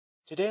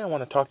Today I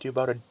want to talk to you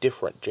about a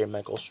different J.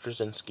 Michael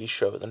Straczynski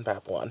show than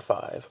Babylon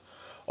 5,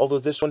 although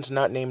this one's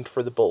not named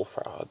for the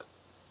bullfrog,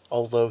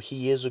 although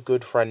he is a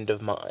good friend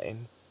of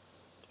mine.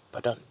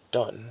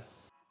 Ba-dun-dun.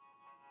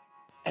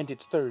 And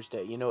it's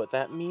Thursday, you know what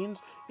that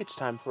means? It's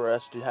time for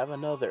us to have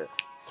another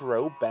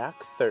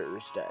Throwback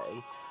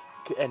Thursday,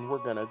 and we're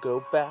gonna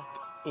go back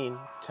in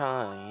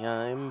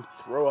time,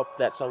 throw up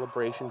that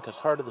celebration, because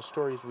Heart of the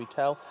Stories we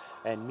tell,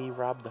 and me,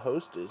 Rob the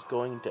host, is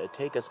going to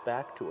take us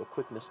back to a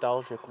quick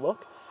nostalgic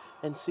look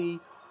and see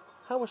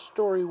how a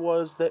story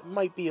was that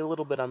might be a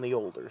little bit on the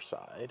older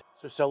side.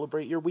 So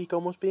celebrate your week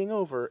almost being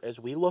over as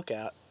we look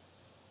at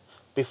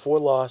before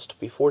Lost,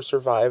 before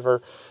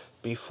Survivor,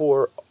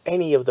 before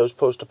any of those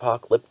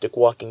post-apocalyptic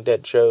Walking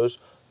Dead shows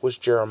was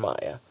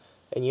Jeremiah.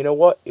 And you know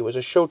what? It was a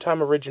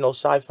Showtime original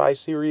sci-fi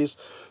series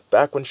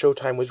back when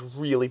Showtime was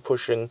really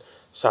pushing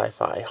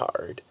sci-fi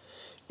hard.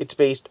 It's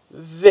based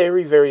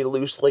very, very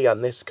loosely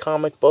on this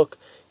comic book,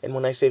 and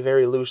when I say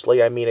very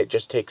loosely, I mean it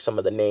just takes some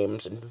of the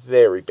names and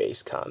very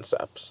base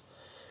concepts.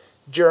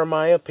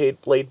 Jeremiah,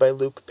 played by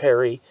Luke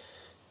Perry,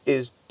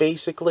 is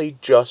basically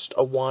just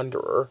a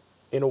wanderer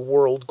in a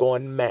world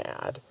gone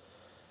mad,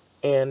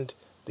 and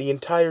the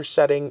entire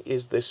setting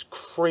is this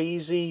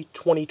crazy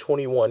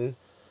 2021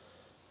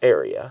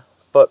 area.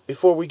 But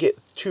before we get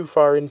too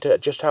far into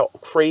just how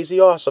crazy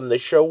awesome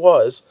this show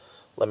was,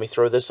 let me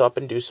throw this up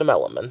and do some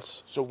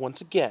elements. So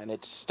once again,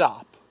 it's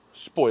stop.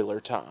 Spoiler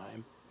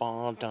time.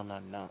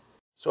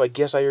 So I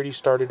guess I already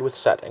started with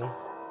setting.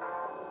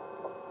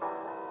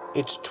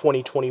 It's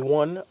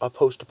 2021, a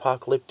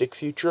post-apocalyptic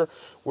future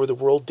where the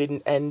world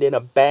didn't end in a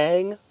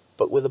bang,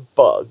 but with a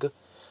bug,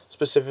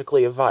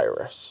 specifically a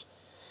virus.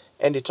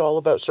 And it's all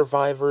about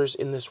survivors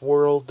in this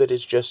world that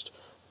is just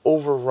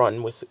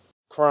overrun with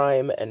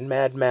crime and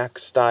Mad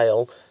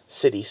Max-style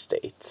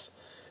city-states.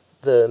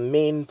 The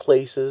main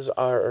places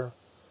are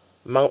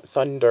Mount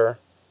Thunder,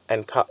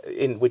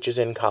 which is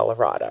in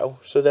Colorado.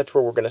 So that's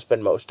where we're going to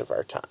spend most of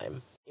our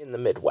time, in the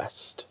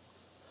Midwest.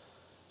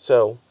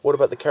 So, what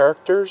about the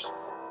characters?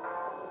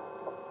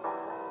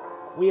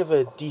 We have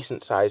a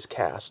decent-sized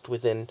cast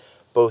within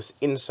both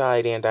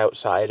inside and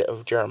outside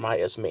of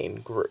Jeremiah's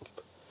main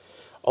group.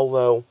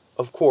 Although,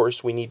 of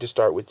course, we need to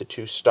start with the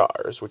two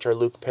stars, which are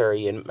Luke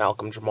Perry and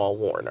Malcolm Jamal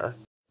Warner.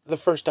 The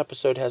first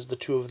episode has the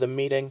two of them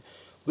meeting.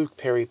 Luke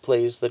Perry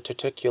plays the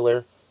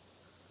titular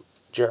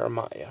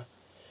Jeremiah.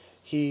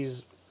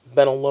 He's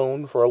been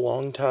alone for a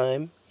long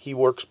time, he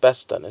works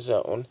best on his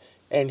own,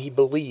 and he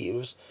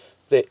believes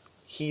that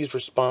he's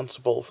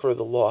responsible for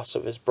the loss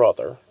of his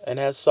brother, and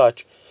as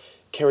such,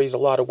 carries a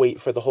lot of weight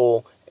for the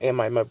whole, am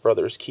I my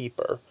brother's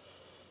keeper?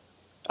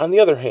 On the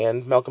other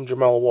hand, Malcolm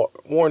Jamal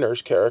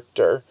Warner's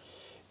character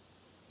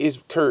is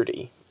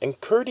Curdy,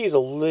 and Curdy's a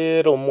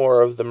little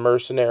more of the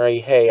mercenary,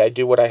 hey, I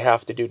do what I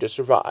have to do to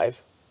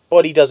survive,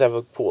 but he does have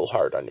a cool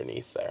heart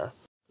underneath there.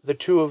 The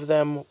two of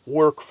them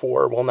work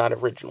for, well, not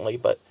originally,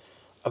 but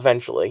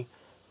eventually,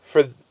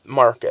 for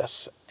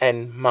Marcus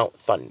and Mount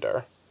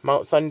Thunder.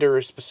 Mount Thunder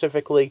is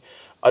specifically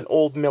an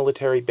old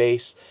military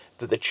base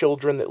that the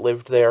children that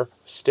lived there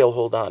still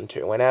hold on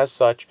to, and as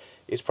such,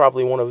 is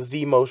probably one of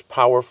the most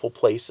powerful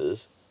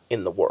places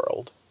in the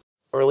world.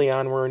 Early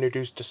on, we're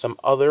introduced to some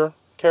other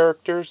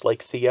characters,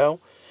 like Theo.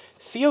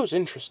 Theo's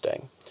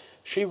interesting.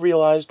 She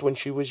realized when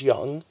she was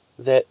young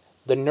that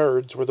the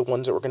nerds were the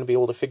ones that were going to be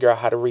able to figure out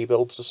how to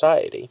rebuild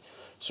society.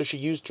 So she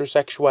used her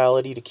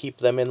sexuality to keep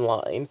them in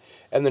line,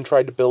 and then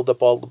tried to build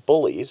up all the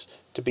bullies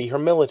to be her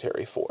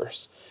military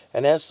force.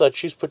 And as such,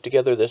 she's put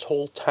together this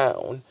whole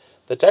town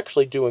that's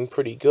actually doing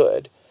pretty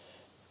good.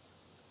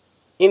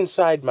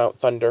 Inside Mount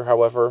Thunder,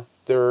 however,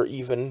 there are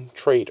even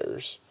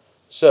traitors.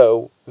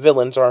 So,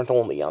 villains aren't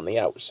only on the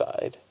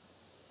outside.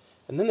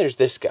 And then there's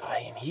this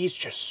guy, and he's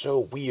just so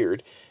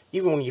weird.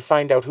 Even when you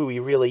find out who he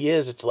really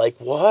is, it's like,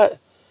 what?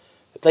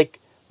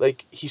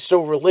 Like, he's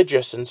so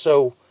religious, and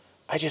so,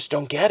 I just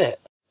don't get it.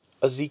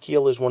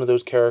 Ezekiel is one of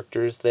those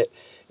characters that,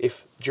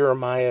 if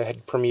Jeremiah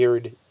had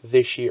premiered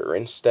this year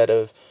instead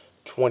of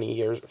 20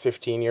 years,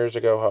 15 years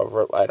ago,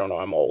 however, I don't know,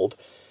 I'm old,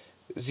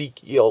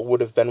 Ezekiel would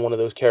have been one of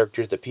those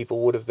characters that people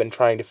would have been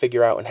trying to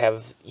figure out and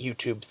have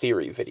YouTube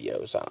theory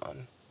videos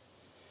on.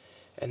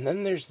 And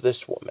then there's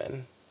this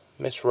woman,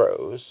 Miss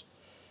Rose.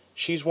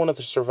 She's one of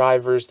the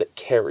survivors that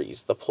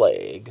carries the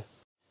plague.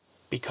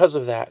 Because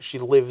of that, she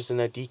lives in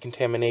a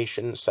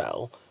decontamination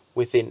cell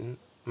within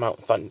Mount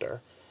Thunder.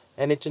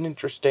 And it's an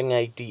interesting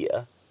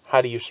idea.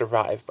 How do you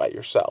survive by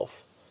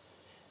yourself?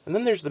 And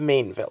then there's the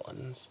main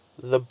villains,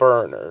 the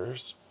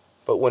Burners.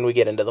 But when we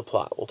get into the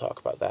plot, we'll talk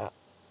about that.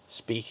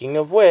 Speaking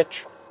of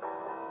which,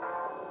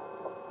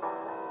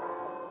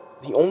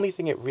 the only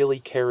thing it really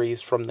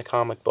carries from the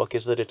comic book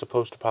is that it's a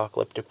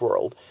post-apocalyptic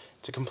world.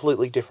 It's a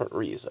completely different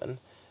reason.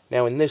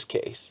 Now, in this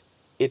case,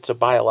 it's a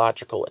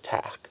biological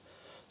attack.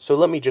 So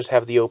let me just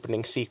have the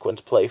opening sequence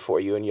play for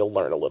you and you'll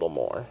learn a little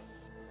more.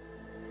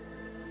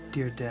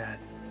 Dear Dad,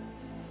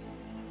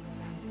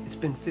 it's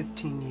been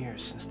 15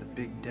 years since the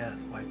Big Death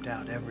wiped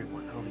out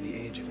everyone over the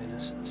age of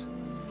innocence.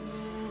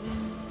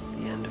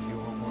 The end of your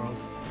world,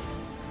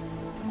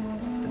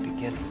 the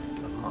beginning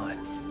of mine.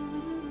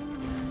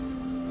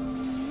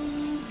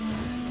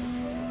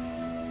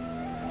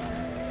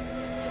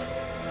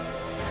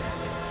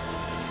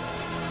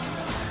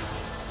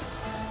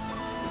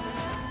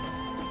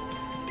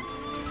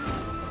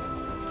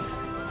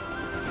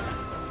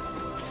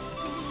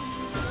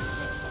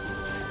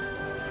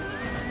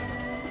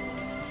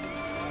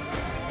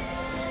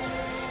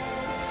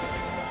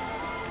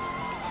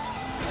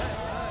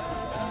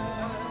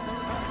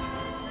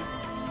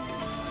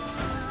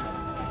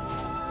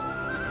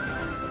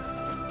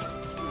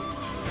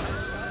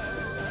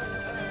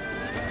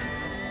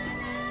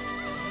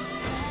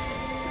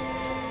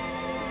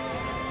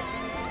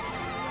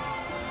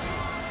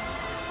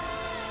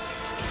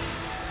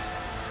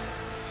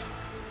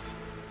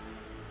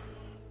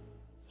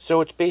 So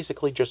it's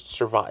basically just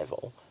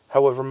survival.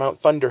 However,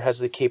 Mount Thunder has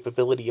the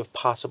capability of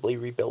possibly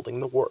rebuilding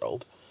the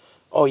world.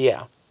 Oh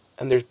yeah,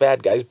 and there's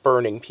bad guys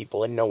burning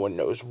people and no one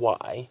knows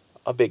why.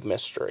 A big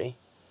mystery.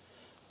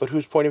 But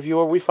whose point of view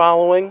are we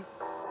following?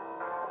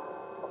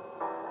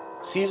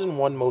 Season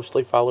 1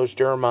 mostly follows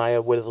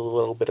Jeremiah with a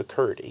little bit of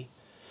Curdy.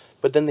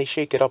 But then they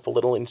shake it up a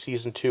little in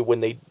Season 2 when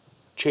they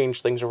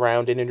change things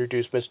around and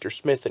introduce Mr.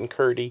 Smith and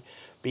Curdy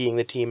being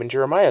the team, and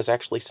Jeremiah's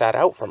actually sat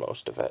out for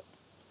most of it.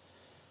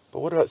 But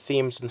what about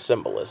themes and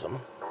symbolism?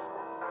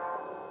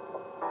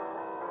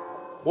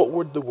 What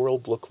would the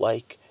world look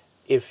like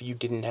if you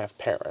didn't have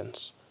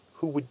parents?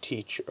 Who would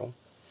teach you?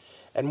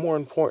 And more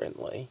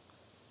importantly,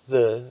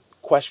 the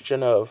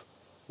question of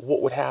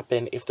what would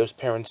happen if those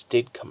parents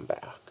did come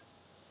back?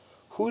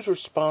 Who's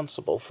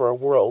responsible for a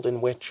world in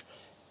which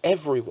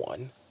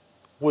everyone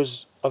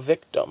was a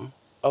victim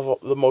of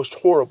the most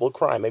horrible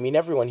crime? I mean,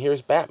 everyone here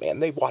is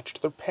Batman. They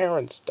watched their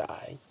parents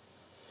die.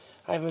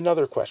 I have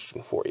another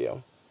question for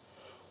you.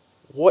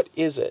 What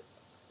is it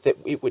that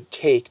it would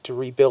take to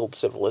rebuild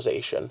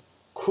civilization?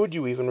 Could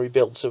you even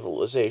rebuild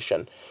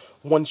civilization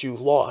once you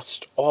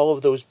lost all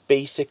of those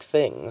basic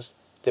things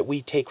that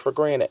we take for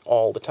granted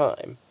all the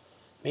time?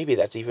 Maybe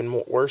that's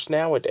even worse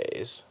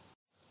nowadays.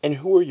 And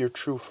who are your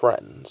true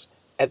friends?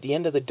 At the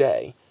end of the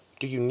day,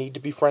 do you need to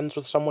be friends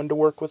with someone to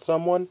work with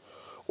someone?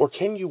 Or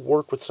can you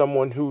work with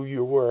someone who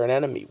you were an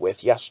enemy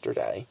with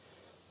yesterday?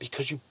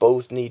 Because you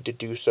both need to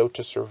do so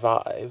to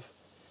survive.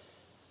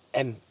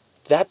 And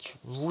that's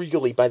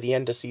really, by the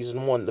end of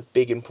Season 1, the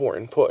big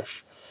important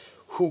push.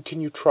 Who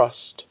can you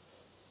trust,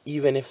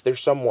 even if there's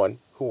someone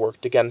who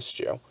worked against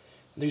you?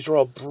 These are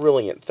all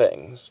brilliant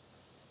things.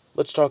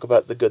 Let's talk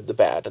about the good, the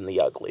bad, and the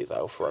ugly,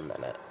 though, for a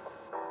minute.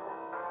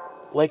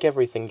 Like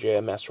everything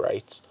JMS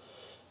writes,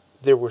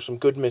 there were some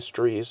good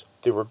mysteries,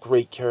 there were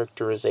great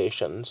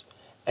characterizations,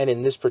 and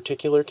in this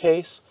particular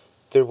case,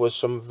 there was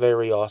some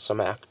very awesome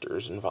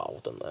actors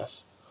involved in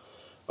this.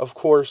 Of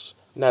course,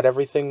 not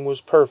everything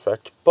was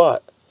perfect,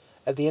 but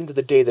at the end of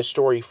the day, the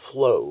story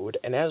flowed,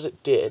 and as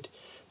it did,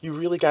 you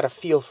really got a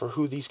feel for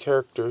who these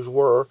characters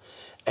were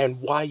and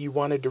why you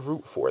wanted to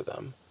root for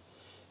them.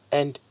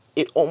 And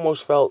it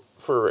almost felt,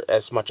 for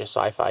as much as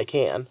sci-fi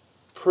can,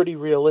 pretty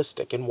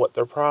realistic in what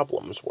their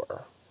problems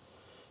were.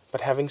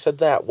 But having said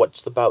that,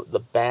 what's about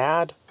the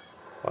bad?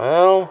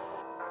 Well,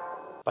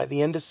 by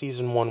the end of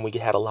Season 1, we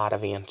had a lot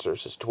of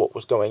answers as to what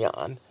was going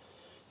on,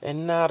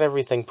 and not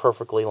everything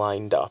perfectly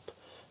lined up.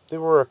 There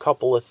were a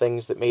couple of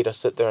things that made us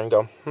sit there and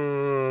go,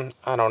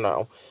 I don't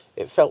know.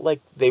 It felt like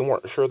they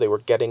weren't sure they were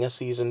getting a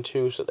Season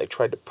 2, so they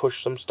tried to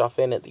push some stuff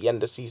in at the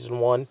end of Season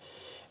 1,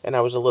 and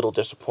I was a little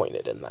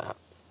disappointed in that.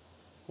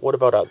 What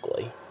about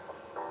ugly?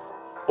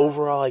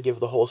 Overall, I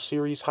give the whole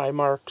series high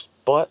marks,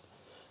 but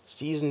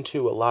Season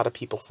 2, a lot of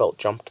people felt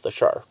jumped the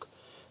shark.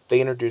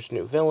 They introduced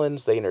new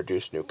villains, they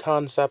introduced new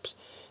concepts,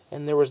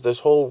 and there was this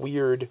whole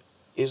weird,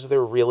 is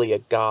there really a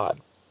god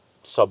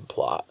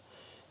subplot?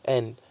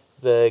 And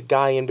the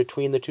guy in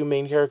between the two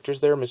main characters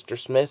there, Mr.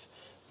 Smith,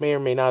 may or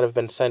may not have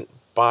been sent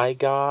by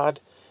God,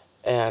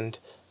 and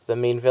the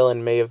main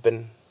villain may have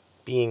been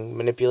being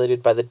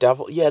manipulated by the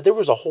devil. Yeah, there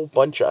was a whole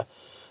bunch of,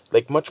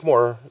 much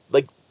more,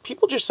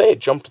 people just say it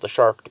jumped the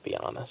shark, to be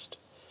honest.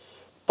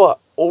 But,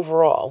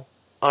 overall,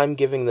 I'm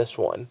giving this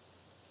one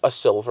a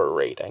silver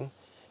rating.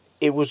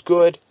 It was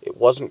good, it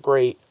wasn't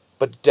great,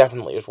 but it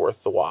definitely is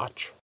worth the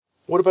watch.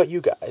 What about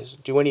you guys?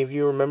 Do any of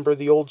you remember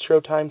the old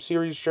Showtime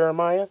series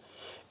Jeremiah?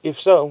 If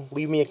so,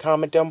 leave me a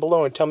comment down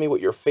below and tell me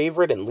what your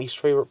favorite and least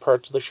favorite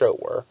parts of the show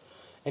were.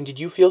 And did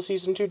you feel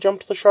Season 2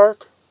 jumped the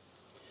shark?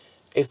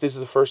 If this is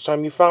the first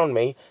time you found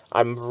me,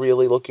 I'm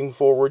really looking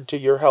forward to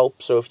your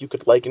help, so if you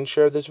could like and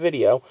share this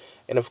video,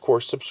 and of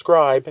course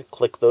subscribe,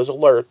 click those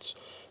alerts,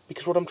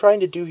 because what I'm trying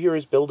to do here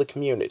is build a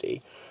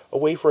community, a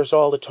way for us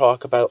all to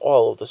talk about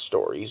all of the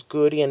stories,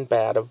 good and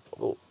bad of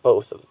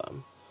both of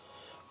them.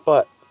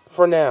 But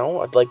for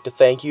now, I'd like to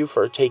thank you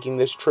for taking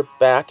this trip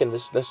back and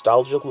this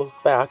nostalgic look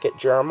back at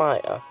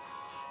Jeremiah,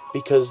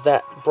 because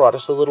that brought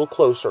us a little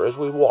closer as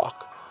we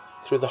walk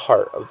through the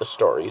heart of the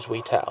stories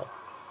we tell.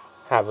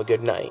 Have a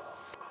good night.